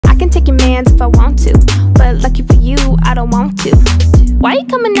can take your mans if I want to, but lucky for you, I don't want to. Why you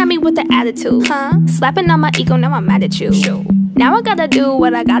coming at me with the attitude? Slapping on my ego, now I'm mad at you. Now I gotta do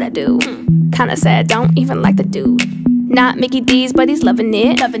what I gotta do. Kinda sad, don't even like the dude. Not Mickey D's, but he's loving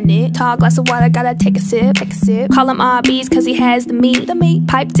it. Tall glass of water, gotta take a sip. Call him RB's cause he has the meat.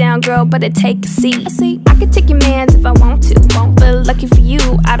 Pipe down, girl, but it take a seat. I can take your mans if I want to, but lucky for you,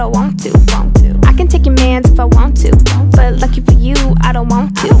 I don't want to. I can take your mans if I want to, but lucky for you, I don't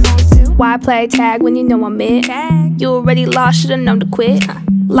want to. Why play tag when you know I'm it? You already lost, should've known to quit.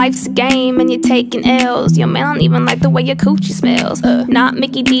 Life's a game and you're taking L's. Your man don't even like the way your coochie smells. Not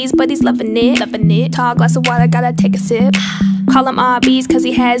Mickey D's, but he's loving it. Tall glass of water, gotta take a sip. Call him RB's cause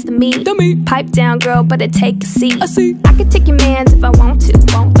he has the meat. Pipe down, girl, but it take a seat. I can take your mans if I want to,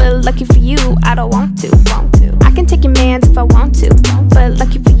 but lucky for you, I don't want to. I can take your mans if I want to, but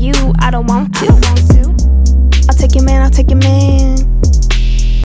lucky for you, I don't want to. I'll take your man, I'll take your man.